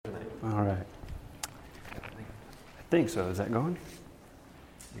All right. I think so. Is that going?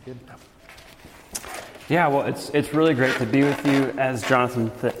 You good? Yeah, well, it's really great to be with you. As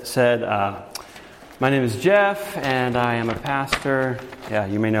Jonathan said, my name is Jeff, and I am a pastor. Yeah,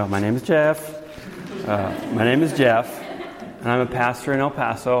 you may know my name is Jeff. My name is Jeff, and I'm a pastor in El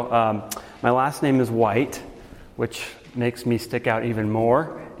Paso. My last name is White, which makes me stick out even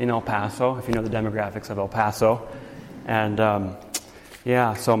more in El Paso, if you know the demographics of El Paso. And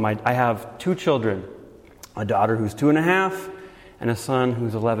so I have two children, a daughter who's 2.5 and a son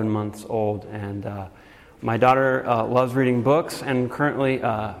who's 11 months old. And my daughter loves reading books, and currently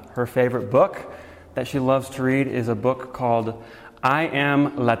her favorite book that she loves to read is a book called I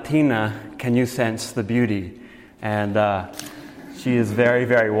Am Latina, Can You Sense the Beauty? And she is very,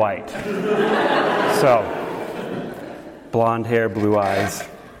 very white. So, blonde hair, blue eyes.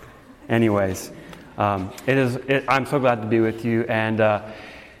 Anyways, I'm so glad to be with you. And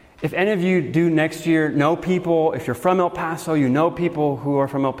if any of you do next year know people, if you're from El Paso, you know people who are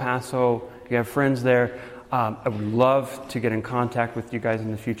from El Paso, you have friends there, I would love to get in contact with you guys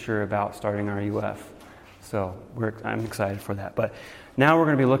in the future about starting our UF. So I'm excited for that. But now we're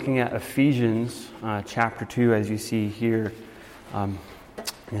going to be looking at Ephesians chapter 2, as you see here. I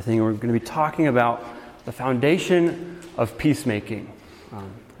think we're going to be talking about the foundation of peacemaking.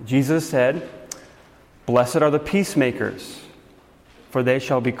 Jesus said, "Blessed are the peacemakers, for they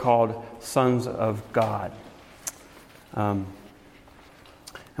shall be called sons of God." And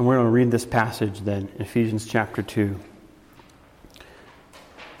we're going to read this passage then, Ephesians chapter 2.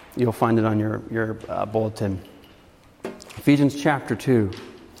 You'll find it on your bulletin. Ephesians chapter 2.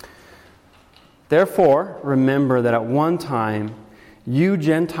 "Therefore, remember that at one time you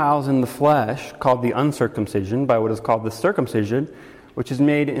Gentiles in the flesh, called the uncircumcision by what is called the circumcision, which is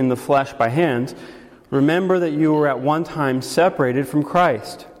made in the flesh by hands, remember that you were at one time separated from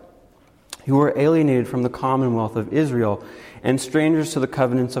Christ. You were alienated from the commonwealth of Israel and strangers to the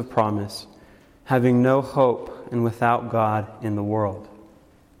covenants of promise, having no hope and without God in the world.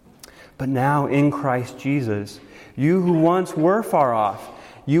 But now in Christ Jesus, you who once were far off,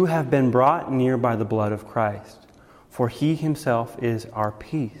 you have been brought near by the blood of Christ. For he himself is our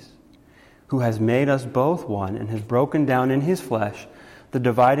peace, who has made us both one and has broken down in his flesh the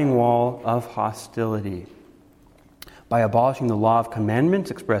dividing wall of hostility, by abolishing the law of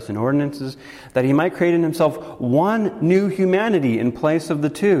commandments expressed in ordinances, that he might create in himself one new humanity in place of the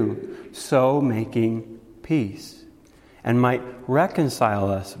two, so making peace, and might reconcile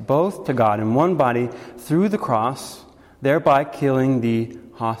us both to God in one body through the cross, thereby killing the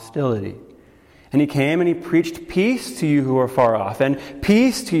hostility. And he came and he preached peace to you who are far off, and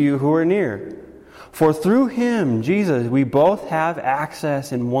peace to you who are near. For through him, Jesus, we both have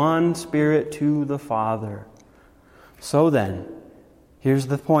access in one Spirit to the Father. So then," here's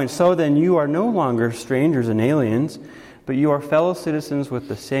the point, "so then you are no longer strangers and aliens, but you are fellow citizens with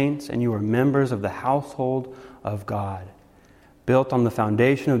the saints, and you are members of the household of God, built on the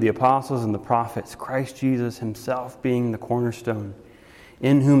foundation of the apostles and the prophets, Christ Jesus himself being the cornerstone,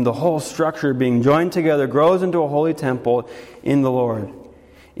 in whom the whole structure being joined together grows into a holy temple in the Lord.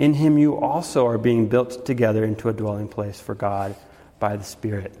 In him you also are being built together into a dwelling place for God by the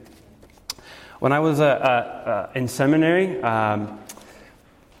Spirit." When I was in seminary,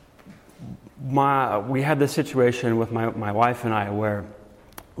 we had this situation with my wife and I where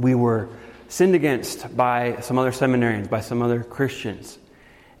we were sinned against by some other seminarians, by some other Christians.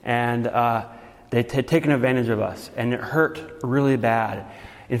 And they had taken advantage of us, and it hurt really bad.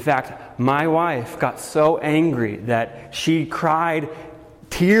 In fact, my wife got so angry that she cried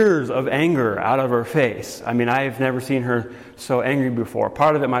tears of anger out of her face. I mean, I've never seen her so angry before.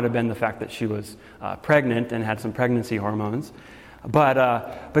 Part of it might have been the fact that she was pregnant and had some pregnancy hormones.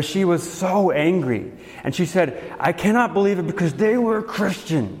 But she was so angry. And she said, "I cannot believe it because they were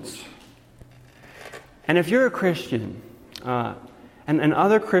Christians." And if you're a Christian, and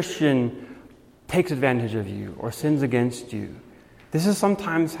another Christian takes advantage of you or sins against you, this is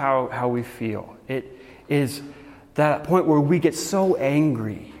sometimes how we feel. It is that point where we get so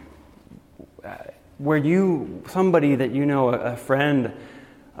angry, where somebody that you know, a friend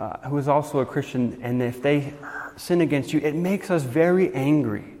who is also a Christian, and if they sin against you, it makes us very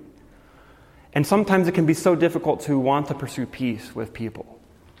angry. And sometimes it can be so difficult to want to pursue peace with people,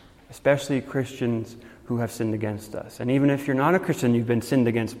 especially Christians who have sinned against us. And even if you're not a Christian, you've been sinned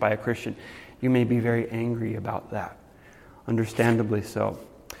against by a Christian, you may be very angry about that, understandably so.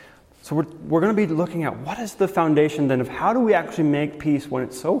 So we're going to be looking at what is the foundation then of how do we actually make peace when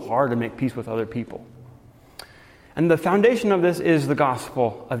it's so hard to make peace with other people. And the foundation of this is the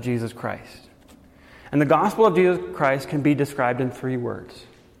gospel of Jesus Christ. And the gospel of Jesus Christ can be described in 3 words.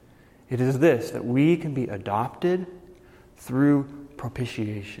 It is this, that we can be adopted through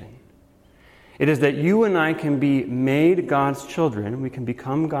propitiation. It is that you and I can be made God's children, we can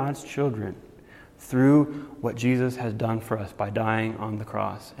become God's children through what Jesus has done for us by dying on the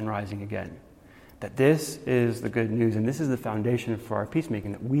cross and rising again. That this is the good news, and this is the foundation for our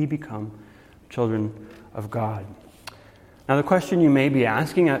peacemaking, that we become children of God. Now the question you may be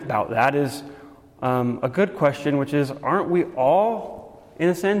asking about that is a good question, which is, aren't we all, in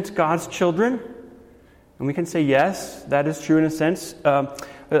a sense, God's children? And we can say yes, that is true in a sense.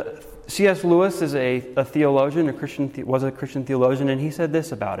 C.S. Lewis is a theologian, was a Christian theologian, and he said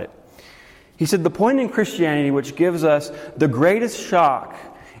this about it. He said, the point in Christianity which gives us the greatest shock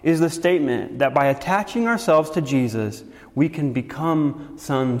is the statement that by attaching ourselves to Jesus, we can become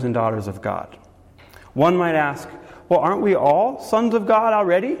sons and daughters of God. One might ask, well, aren't we all sons of God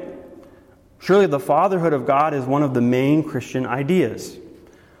already? Surely the fatherhood of God is one of the main Christian ideas.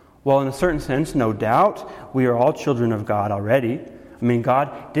 Well, in a certain sense, no doubt, we are all children of God already. I mean,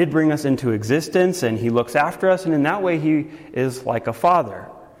 God did bring us into existence, and He looks after us, and in that way He is like a father.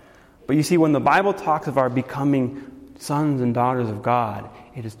 But you see, when the Bible talks of our becoming sons and daughters of God,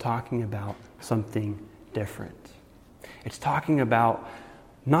 it is talking about something different. It's talking about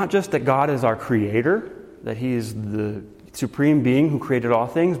not just that God is our creator, that He is the supreme being who created all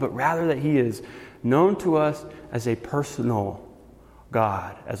things, but rather that He is known to us as a personal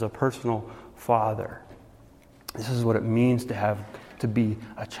God, as a personal Father. This is what it means to be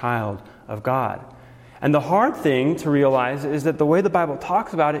a child of God. And the hard thing to realize is that the way the Bible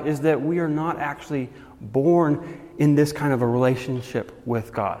talks about it is that we are not actually born in this kind of a relationship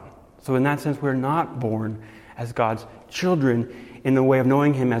with God. So in that sense, we're not born as God's children in the way of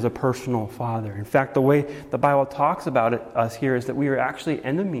knowing Him as a personal Father. In fact, the way the Bible talks about us here is that we are actually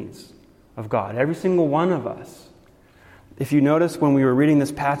enemies of God, every single one of us. If you notice when we were reading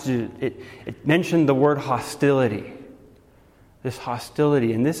this passage, it mentioned the word hostility. This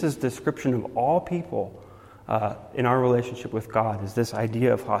hostility, and this is the description of all people in our relationship with God, is this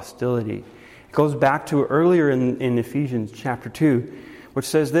idea of hostility. It goes back to earlier in Ephesians chapter 2, which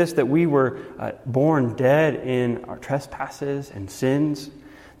says this, that we were born dead in our trespasses and sins,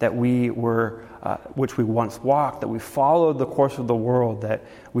 that we were, which we once walked, that we followed the course of the world, that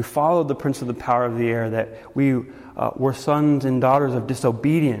we followed the prince of the power of the air, that we were sons and daughters of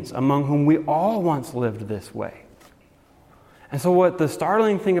disobedience, among whom we all once lived this way. And so what the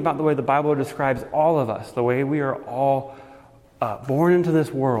startling thing about the way the Bible describes all of us, the way we are all born into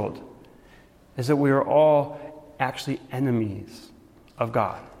this world, is that we are all actually enemies of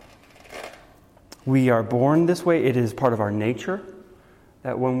God. We are born this way. It is part of our nature,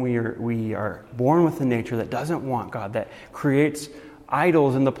 that when we are born with a nature that doesn't want God, that creates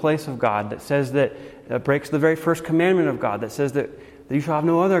idols in the place of God, that says that breaks the very first commandment of God, that says that you shall have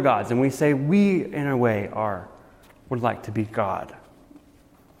no other gods. And we say we, in a way, would like to be God.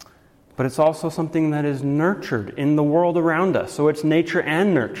 But it's also something that is nurtured in the world around us. So it's nature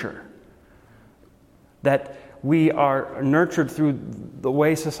and nurture. That we are nurtured through the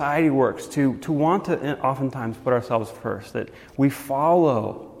way society works to want to oftentimes put ourselves first. That we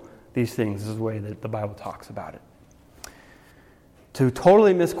follow these things. This is the way that the Bible talks about it. To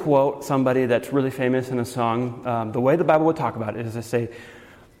totally misquote somebody that's really famous in a song, the way the Bible would talk about it is to say,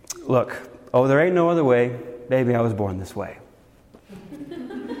 look, there ain't no other way. Baby, I was born this way.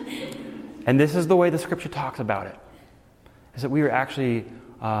 And this is the way the Scripture talks about it. Is that we are actually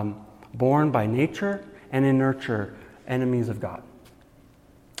born by nature and in nurture enemies of God.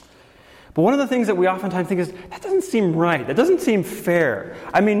 But one of the things that we oftentimes think is, that doesn't seem right. That doesn't seem fair.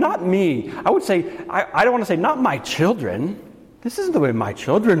 I mean, not me. I would say, I don't want to say, not my children. This isn't the way my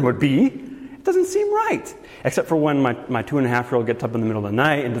children would be. It doesn't seem right. Except for when my 2.5-year-old gets up in the middle of the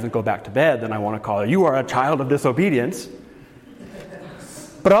night and doesn't go back to bed, then I want to call her, you are a child of disobedience.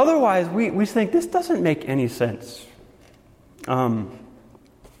 But otherwise, we think this doesn't make any sense. But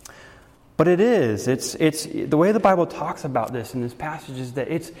it is. It's the way the Bible talks about this in this passage is that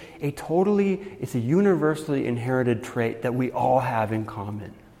it's a universally inherited trait that we all have in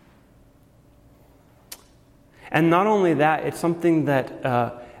common. And not only that, it's something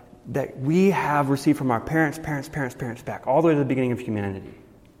that we have received from our parents back, all the way to the beginning of humanity.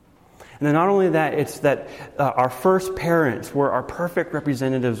 And then not only that, it's that our first parents were our perfect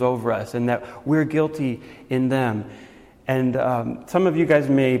representatives over us, and that we're guilty in them. And some of you guys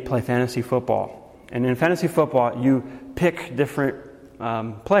may play fantasy football. And in fantasy football, you pick different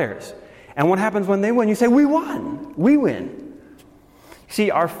players. And what happens when they win? You say, we won. We win. See,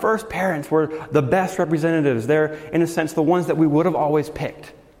 our first parents were the best representatives. They're, in a sense, the ones that we would have always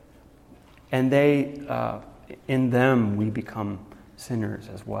picked. And in them, we become sinners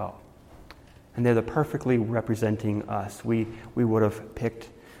as well. And they're the perfectly representing us. We would have picked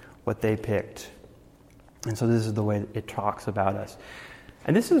what they picked. And so this is the way it talks about us.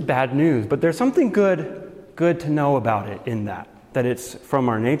 And this is bad news, but there's something good to know about it in that it's from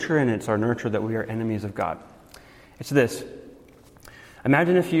our nature and it's our nurture that we are enemies of God. It's this.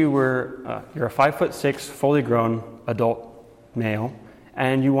 Imagine if you're a 5'6", fully grown adult male,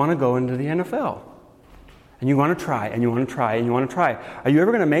 and you want to go into the NFL. And you want to try, and you want to try, and you want to try. Are you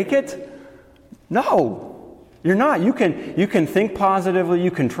ever going to make it? No, you're not. You can think positively,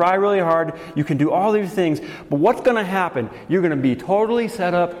 you can try really hard, you can do all these things, but what's going to happen? You're going to be totally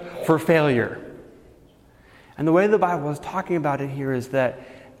set up for failure. And the way the Bible is talking about it here is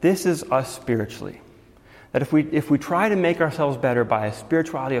that this is us spiritually. That if we try to make ourselves better by a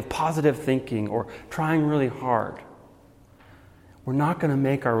spirituality of positive thinking or trying really hard, we're not going to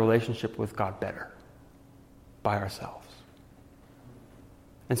make our relationship with God better by ourselves.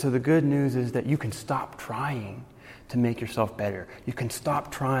 And so the good news is that you can stop trying to make yourself better. You can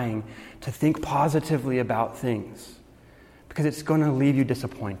stop trying to think positively about things because it's going to leave you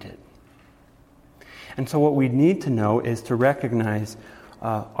disappointed. And so what we need to know is to recognize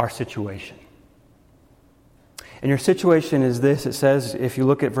our situation. And your situation is this. It says, if you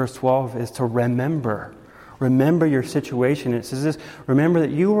look at verse 12, is to remember. Remember your situation. It says this, remember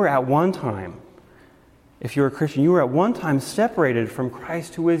that you were at one time, if you're a Christian, you were at one time separated from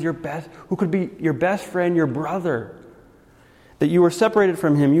Christ, who could be your best friend, your brother. That you were separated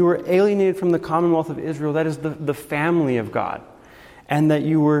from Him. You were alienated from the commonwealth of Israel. That is the family of God. And that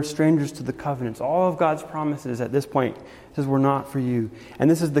you were strangers to the covenants. All of God's promises at this point, it says, were not for you. And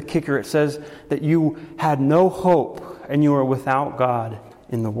this is the kicker. It says that you had no hope and you were without God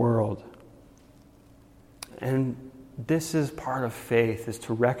in the world. And this is part of faith, is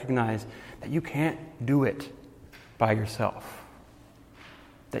to recognize that you can't do it by yourself.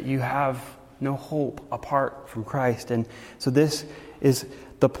 That you have no hope apart from Christ. And so this is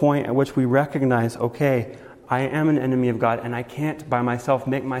the point at which we recognize, okay, I am an enemy of God and I can't by myself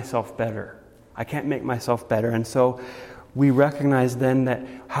make myself better. I can't make myself better. And so we recognize then that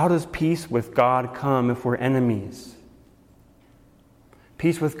how does peace with God come if we're enemies?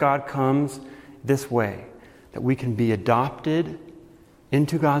 Peace with God comes this way, that we can be adopted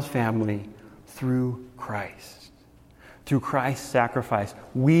into God's family through Christ. Through Christ's sacrifice,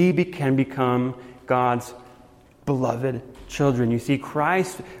 we can become God's beloved children. You see,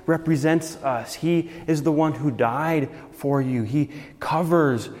 Christ represents us. He is the one who died for you. He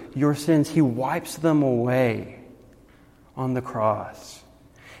covers your sins. He wipes them away on the cross.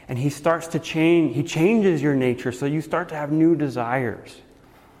 And He starts to change. He changes your nature so you start to have new desires.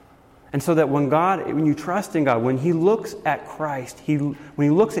 And so that when you trust in God, when He looks at Christ, when He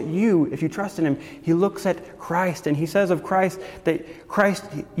looks at you, if you trust in Him, He looks at Christ, and He says of Christ that, Christ,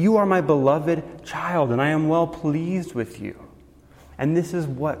 you are my beloved child, and I am well pleased with you. And this is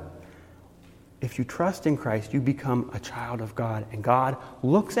what, if you trust in Christ, you become a child of God, and God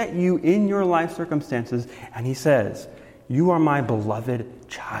looks at you in your life circumstances, and He says, you are my beloved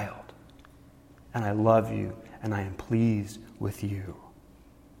child, and I love you, and I am pleased with you.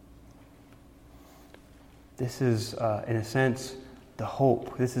 This is, in a sense, the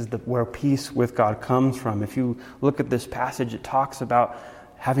hope. This is where peace with God comes from. If you look at this passage, it talks about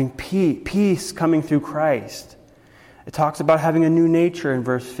having peace coming through Christ. It talks about having a new nature in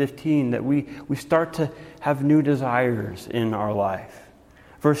verse 15, that we start to have new desires in our life.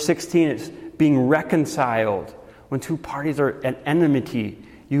 Verse 16, it's being reconciled. When two parties are at enmity,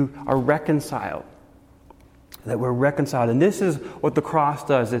 you are reconciled. That we're reconciled. And this is what the cross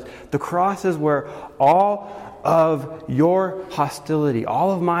does. The cross is where all of your hostility, all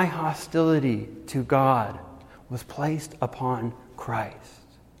of my hostility to God was placed upon Christ.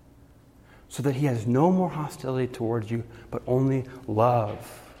 So that He has no more hostility towards you, but only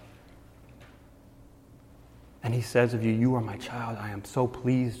love. And He says of you, you are my child. I am so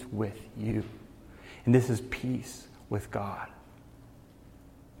pleased with you. And this is peace with God.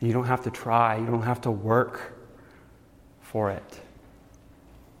 You don't have to try. You don't have to work for it.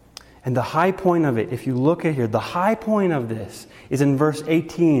 And the high point of it, if you look at here, the high point of this is in verse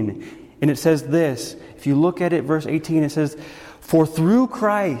 18. And it says this, if you look at it, verse 18, it says, for through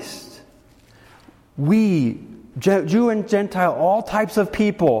Christ, we, Jew and Gentile, all types of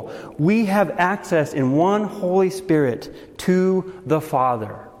people, we have access in one Holy Spirit to the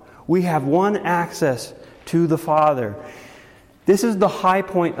Father. We have one access to the Father. This is the high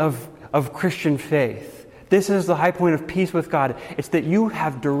point of Christian faith. This is the high point of peace with God. It's that you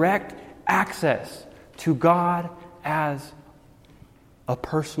have direct access to God as a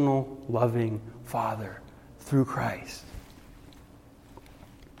personal, loving Father through Christ.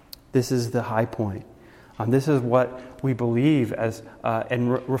 This is the high point. This is what we believe as in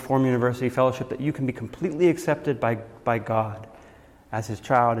Reformed University Fellowship, that you can be completely accepted by God as His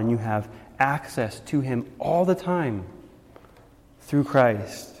child, and you have access to Him all the time through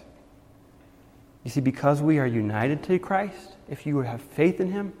Christ. You see, because we are united to Christ, if you have faith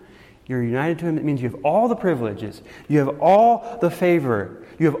in Him, you're united to Him. It means you have all the privileges. You have all the favor.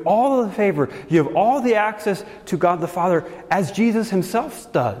 You have all the favor. You have all the access to God the Father as Jesus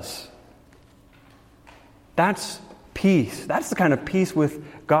Himself does. That's peace. That's the kind of peace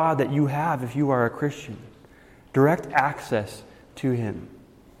with God that you have if you are a Christian. Direct access to Him.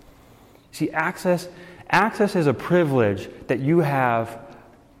 See, access is a privilege that you have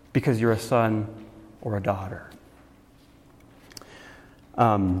because you're a son or a daughter.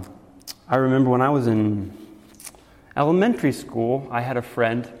 I remember when I was in elementary school, I had a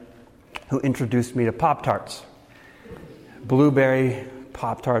friend who introduced me to Pop-Tarts. Blueberry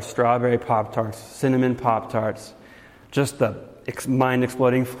Pop-Tarts, strawberry Pop-Tarts, cinnamon Pop-Tarts. Just the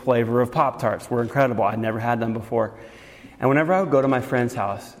mind-exploding flavor of Pop-Tarts were incredible. I'd never had them before. And whenever I would go to my friend's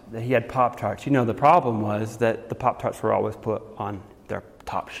house, that he had Pop-Tarts, the problem was that the Pop-Tarts were always put on their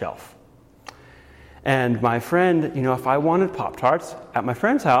top shelf. And my friend, if I wanted Pop-Tarts at my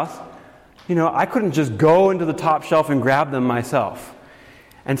friend's house, I couldn't just go into the top shelf and grab them myself.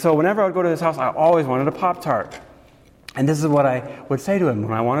 And so whenever I would go to his house, I always wanted a Pop-Tart. And this is what I would say to him.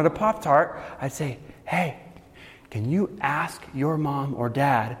 When I wanted a Pop-Tart, I'd say, "Hey, can you ask your mom or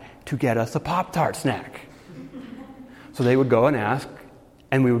dad to get us a Pop-Tart snack?" So they would go and ask,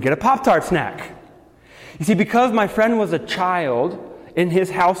 and we would get a Pop-Tart snack. You see, because my friend was a child in his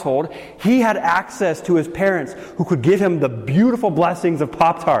household, he had access to his parents who could give him the beautiful blessings of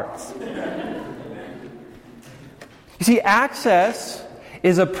Pop-Tarts. You see, access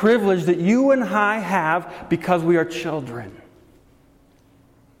is a privilege that you and I have because we are children.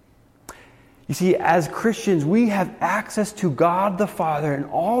 You see, as Christians, we have access to God the Father and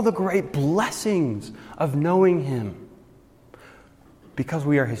all the great blessings of knowing Him because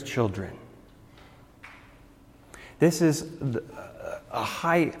we are His children. This is a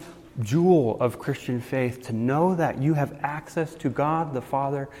high jewel of Christian faith, to know that you have access to God the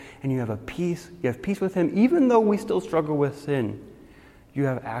Father and you have peace with Him. Even though we still struggle with sin, you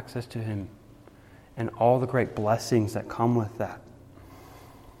have access to Him and all the great blessings that come with that.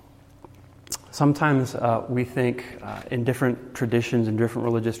 Sometimes we think in different traditions, in different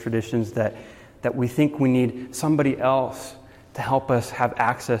religious traditions, that we think we need somebody else to help us have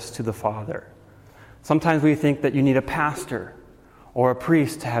access to the Father. Sometimes we think that you need a pastor or a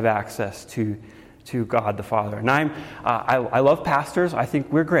priest to have access to God the Father. And I love pastors. I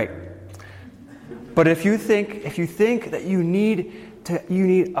think we're great. But if you think that you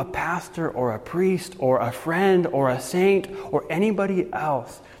need a pastor or a priest or a friend or a saint or anybody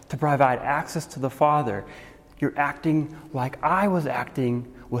else to provide access to the Father, you're acting like I was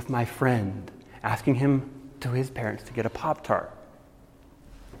acting with my friend, asking him to his parents to get a Pop-Tart.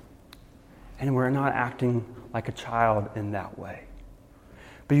 And we're not acting like a child in that way.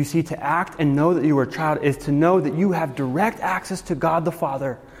 But you see, to act and know that you are a child is to know that you have direct access to God the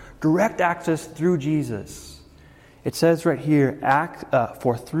Father, direct access through Jesus. It says right here,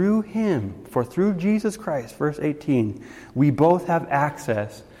 for through Jesus Christ, verse 18, we both have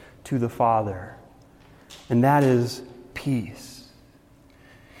access to the Father. And that is peace.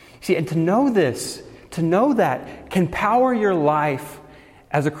 See, and to know that can power your life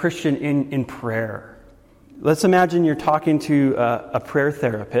as a Christian in prayer. Let's imagine you're talking to a prayer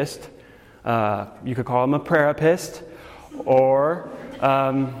therapist. You could call him a prayerapist, or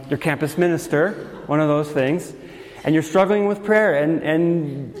your campus minister, one of those things. And you're struggling with prayer,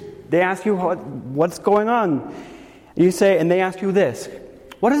 and they ask you what's going on. And they ask you this: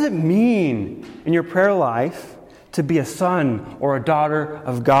 what does it mean in your prayer life to be a son or a daughter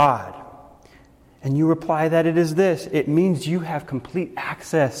of God? And you reply that it is this: it means you have complete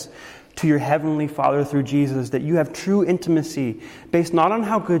access to your Heavenly Father through Jesus, that you have true intimacy based not on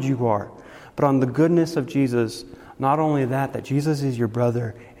how good you are, but on the goodness of Jesus. Not only that Jesus is your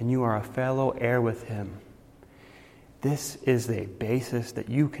brother and you are a fellow heir with Him. This is the basis that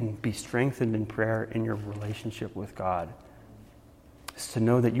you can be strengthened in prayer in your relationship with God. It's to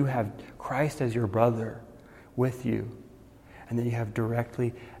know that you have Christ as your brother with you, and that you have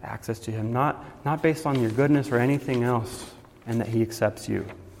directly access to Him, not based on your goodness or anything else, and that He accepts you.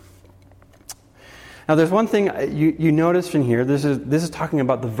 Now, there's one thing you notice in here. This is talking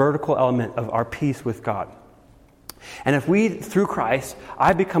about the vertical element of our peace with God. And if we, through Christ,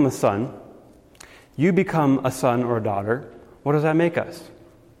 I become a son, you become a son or a daughter, what does that make us?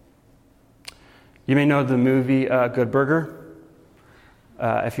 You may know the movie Good Burger.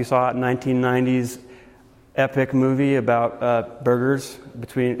 If you saw it, 1990s epic movie about burgers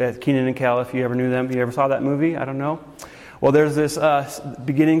between Kenan and Kel, if you ever knew them. You ever saw that movie? I don't know. Well, there's this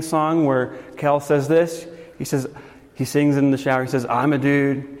beginning song where Kel says this. He sings in the shower. He says, I'm a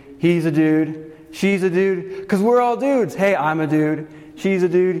dude, he's a dude, she's a dude, because we're all dudes. Hey, I'm a dude, she's a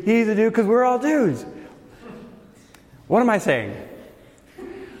dude, he's a dude, because we're all dudes. What am I saying?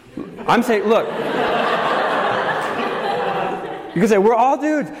 I'm saying, look. You can say, we're all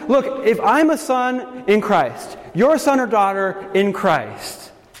dudes. Look, if I'm a son in Christ, you're a son or daughter in Christ.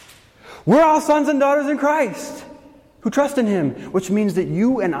 We're all sons and daughters in Christ who trust in Him, which means that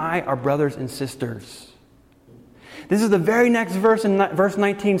you and I are brothers and sisters. This is the very next verse, and verse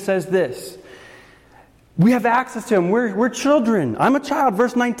 19 says this. We have access to Him. We're children. I'm a child.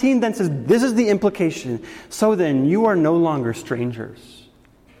 Verse 19 then says, this is the implication. So then, you are no longer strangers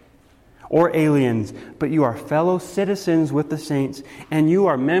or aliens, but you are fellow citizens with the saints, and you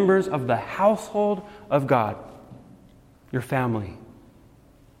are members of the household of God. Your family.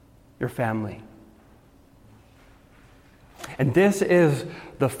 Your family. And this is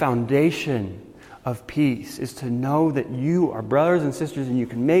the foundation of peace, is to know that you are brothers and sisters and you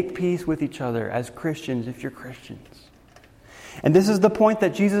can make peace with each other as Christians if you're Christians. And this is the point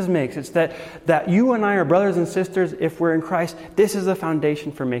that Jesus makes. It's that you and I are brothers and sisters if we're in Christ. This is the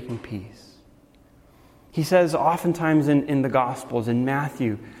foundation for making peace. He says oftentimes in the Gospels, in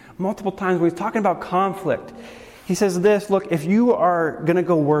Matthew, multiple times when he's talking about conflict, he says this, look, if you are going to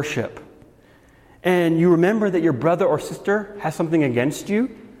go worship and you remember that your brother or sister has something against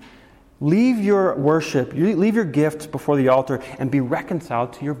you, leave your worship, leave your gifts before the altar and be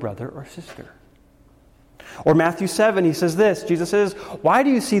reconciled to your brother or sister. Or Matthew 7, he says this, Jesus says, why do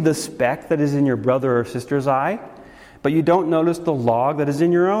you see the speck that is in your brother or sister's eye, but you don't notice the log that is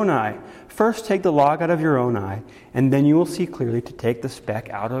in your own eye? First take the log out of your own eye, and then you will see clearly to take the speck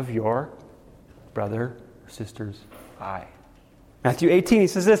out of your brother or sister's eye. Matthew 18, he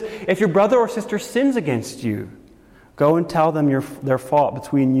says this, if your brother or sister sins against you, go and tell them their fault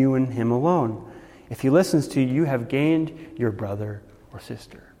between you and him alone. If he listens to you, you have gained your brother or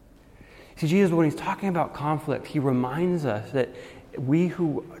sister. See, Jesus, when he's talking about conflict, he reminds us that we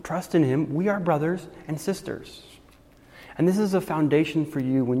who trust in him, we are brothers and sisters. And this is a foundation for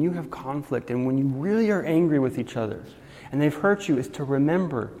you when you have conflict and when you really are angry with each other and they've hurt you, is to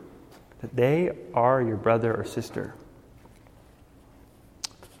remember that they are your brother or sister.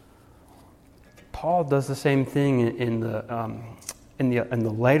 Paul does the same thing in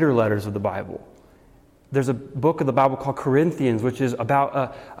the later letters of the Bible. There's a book of the Bible called Corinthians, which is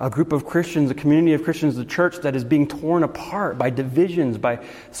about a group of Christians, a community of Christians, the church that is being torn apart by divisions, by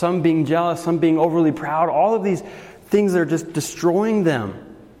some being jealous, some being overly proud, all of these things that are just destroying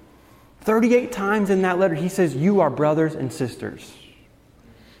them. 38 times in that letter, he says, you are brothers and sisters.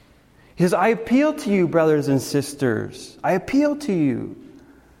 He says, I appeal to you, brothers and sisters. I appeal to you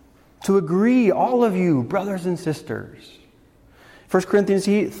to agree, all of you, brothers and sisters. 1 Corinthians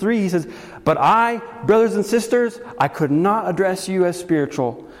 3, he says, but I, brothers and sisters, I could not address you as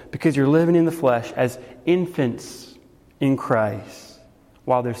spiritual because you're living in the flesh as infants in Christ,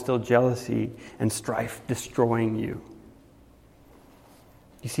 while there's still jealousy and strife destroying you.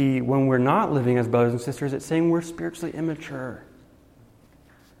 You see, when we're not living as brothers and sisters, it's saying we're spiritually immature.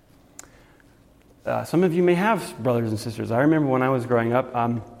 Some of you may have brothers and sisters. I remember when I was growing up,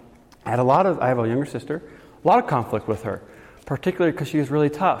 I have a younger sister, a lot of conflict with her, particularly because she was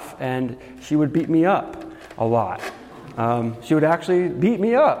really tough, and she would beat me up a lot. She would actually beat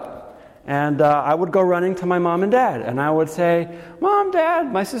me up, and I would go running to my mom and dad, and I would say, Mom,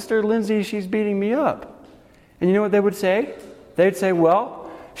 Dad, my sister Lindsay, she's beating me up. And you know what they would say? They'd say,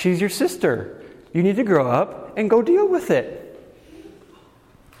 well, she's your sister. You need to grow up and go deal with it.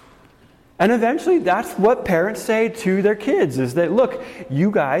 And eventually that's what parents say to their kids, is that, look,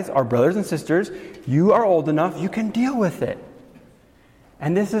 you guys are brothers and sisters. You are old enough. You can deal with it.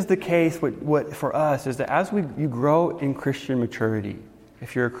 And this is the case what for us is that as you grow in Christian maturity,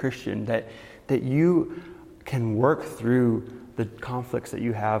 if you're a Christian, that you can work through the conflicts that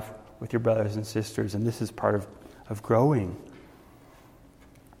you have with your brothers and sisters. And this is part of growing.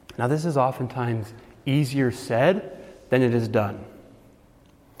 Now, this is oftentimes easier said than it is done.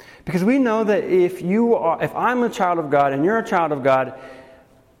 Because we know that if I'm a child of God and you're a child of God,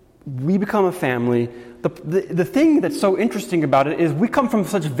 we become a family. The thing that's so interesting about it is we come from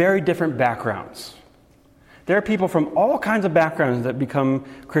such very different backgrounds. There are people from all kinds of backgrounds that become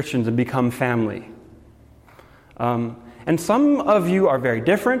Christians and become family. And some of you are very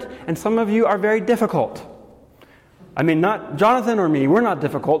different, and some of you are very difficult. I mean, not Jonathan or me, we're not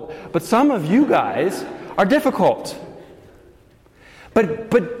difficult, but some of you guys are difficult.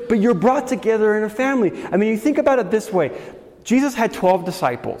 But you're brought together in a family. I mean, you think about it this way. Jesus had 12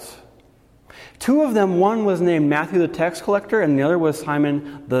 disciples. 2 of them, one was named Matthew the tax collector, and the other was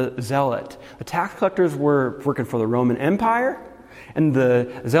Simon the zealot. The tax collectors were working for the Roman Empire, and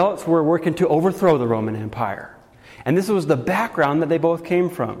the zealots were working to overthrow the Roman Empire. And this was the background that they both came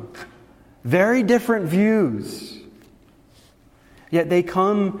from. Very different views. Yet they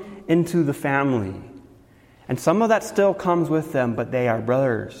come into the family. And some of that still comes with them, but they are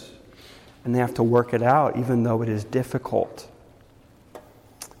brothers. And they have to work it out, even though it is difficult.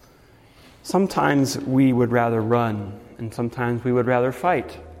 Sometimes we would rather run, and sometimes we would rather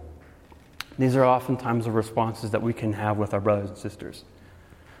fight. These are oftentimes the responses that we can have with our brothers and sisters.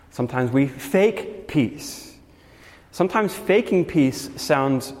 Sometimes we fake peace. Sometimes faking peace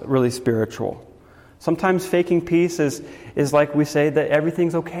sounds really spiritual. Sometimes faking peace is like we say that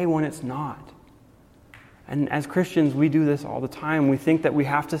everything's okay when it's not. And as Christians, we do this all the time. We think that we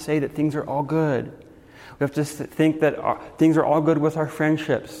have to say that things are all good. We have to think that things are all good with our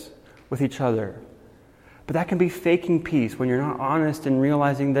friendships with each other. But that can be faking peace when you're not honest and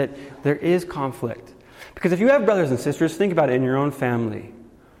realizing that there is conflict. Because if you have brothers and sisters, think about it in your own family.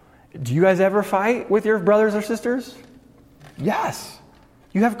 Do you guys ever fight with your brothers or sisters? Yes.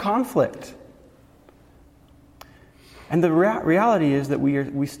 You have conflict. And the reality is that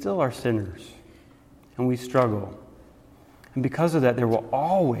we still are sinners. And we struggle. And because of that, there will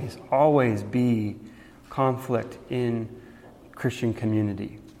always, always be conflict in Christian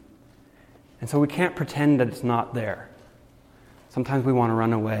community. And so we can't pretend that it's not there. Sometimes we want to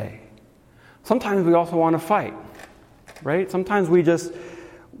run away. Sometimes we also want to fight. Right? Sometimes we just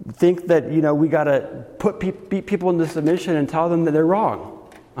think that, we got to beat people into submission and tell them that they're wrong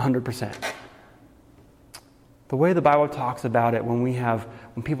 100%. The way the Bible talks about it when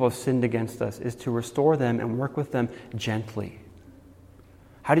people have sinned against us is to restore them and work with them gently.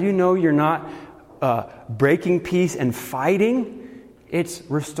 How do you know you're not breaking peace and fighting? It's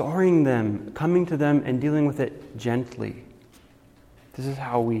restoring them, coming to them and dealing with it gently. This is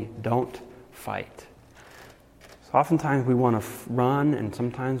how we don't fight. So oftentimes we want to run and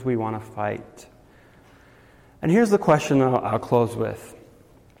sometimes we want to fight. And here's the question I'll close with.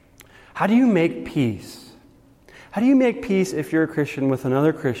 How do you make peace? How do you make peace if you're a Christian with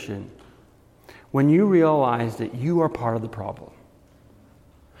another Christian when you realize that you are part of the problem?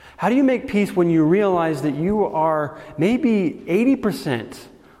 How do you make peace when you realize that you are maybe 80%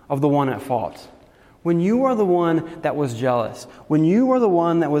 of the one at fault? When you are the one that was jealous, when you are the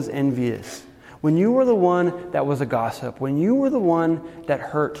one that was envious, when you were the one that was a gossip, when you were the one that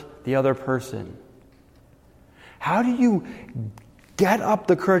hurt the other person? How do you get up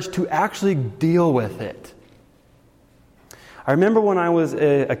the courage to actually deal with it? I remember when I was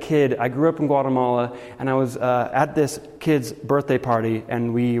a kid, I grew up in Guatemala, and I was at this kid's birthday party,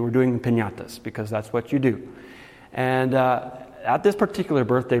 and we were doing piñatas, because that's what you do. And at this particular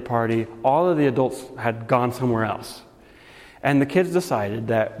birthday party, all of the adults had gone somewhere else. And the kids decided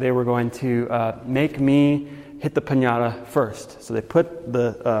that they were going to make me hit the piñata first. So they put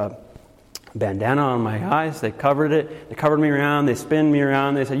the bandana on my eyes, they covered it, they covered me around, they spin me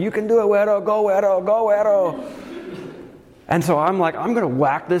around, they said, "You can do it, Güero, go Güero, go Güero." And so I'm like, I'm going to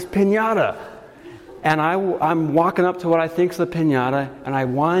whack this piñata. And I'm walking up to what I think is the piñata, and I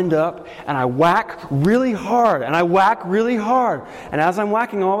wind up, and I whack really hard, and I whack really hard. And as I'm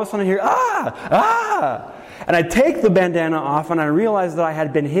whacking, all of a sudden I hear, ah, ah! And I take the bandana off, and I realize that I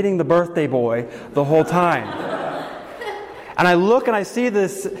had been hitting the birthday boy the whole time. And I look and I see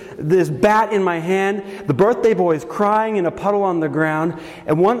this bat in my hand. The birthday boy is crying in a puddle on the ground.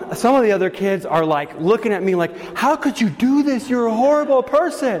 And some of the other kids are like looking at me like, "How could you do this? You're a horrible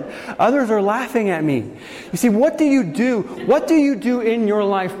person." Others are laughing at me. You see, what do you do? What do you do in your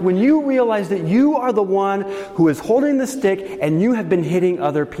life when you realize that you are the one who is holding the stick and you have been hitting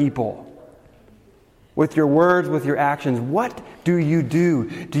other people? With your words, with your actions, what do you do?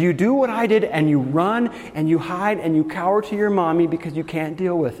 Do you do what I did and you run and you hide and you cower to your mommy because you can't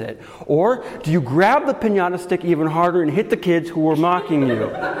deal with it? Or do you grab the piñata stick even harder and hit the kids who were mocking you?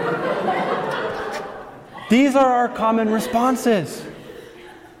 These are our common responses.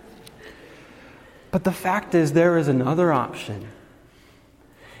 But the fact is, there is another option.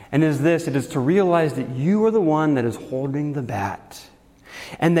 And it is to realize that you are the one that is holding the bat.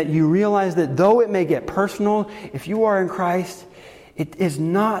 And that you realize that though it may get personal, if you are in Christ, it does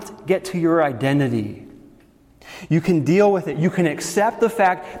not get to your identity. You can deal with it. You can accept the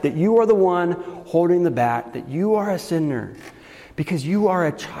fact that you are the one holding the bat, that you are a sinner, because you are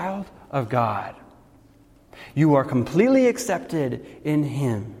a child of God. You are completely accepted in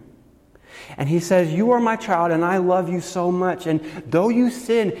Him. And he says, you are my child and I love you so much. And though you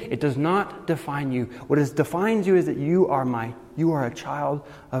sin, it does not define you. What defines you is that you are a child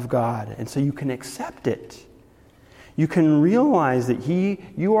of God. And so you can accept it. You can realize that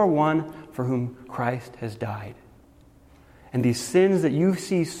you are one for whom Christ has died. And these sins that you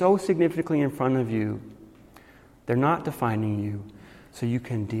see so significantly in front of you, they're not defining you. So you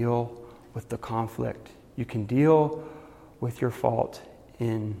can deal with the conflict. You can deal with your fault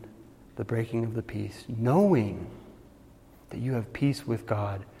in the breaking of the peace, knowing that you have peace with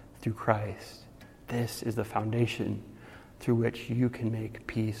God through Christ. This is the foundation through which you can make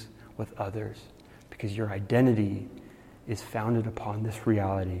peace with others, because your identity is founded upon this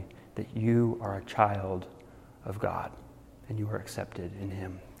reality that you are a child of God and you are accepted in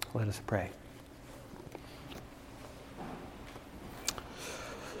Him. Let us pray.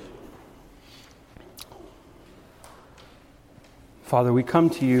 Father, we come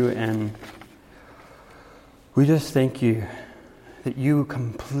to you and we just thank you that you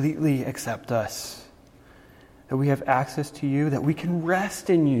completely accept us, that we have access to you, that we can rest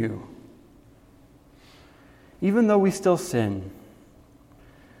in you, even though we still sin.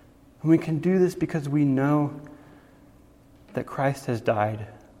 And we can do this because we know that Christ has died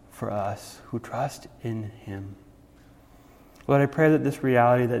for us who trust in Him. Lord, I pray that this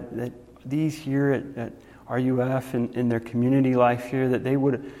reality, that these here at RUF and in their community life here, that they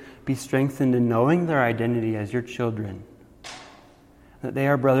would be strengthened in knowing their identity as your children, that they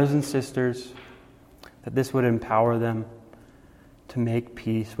are brothers and sisters, that this would empower them to make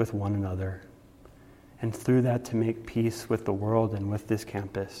peace with one another, and through that to make peace with the world and with this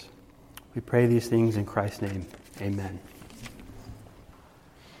campus. We pray these things in Christ's name. Amen.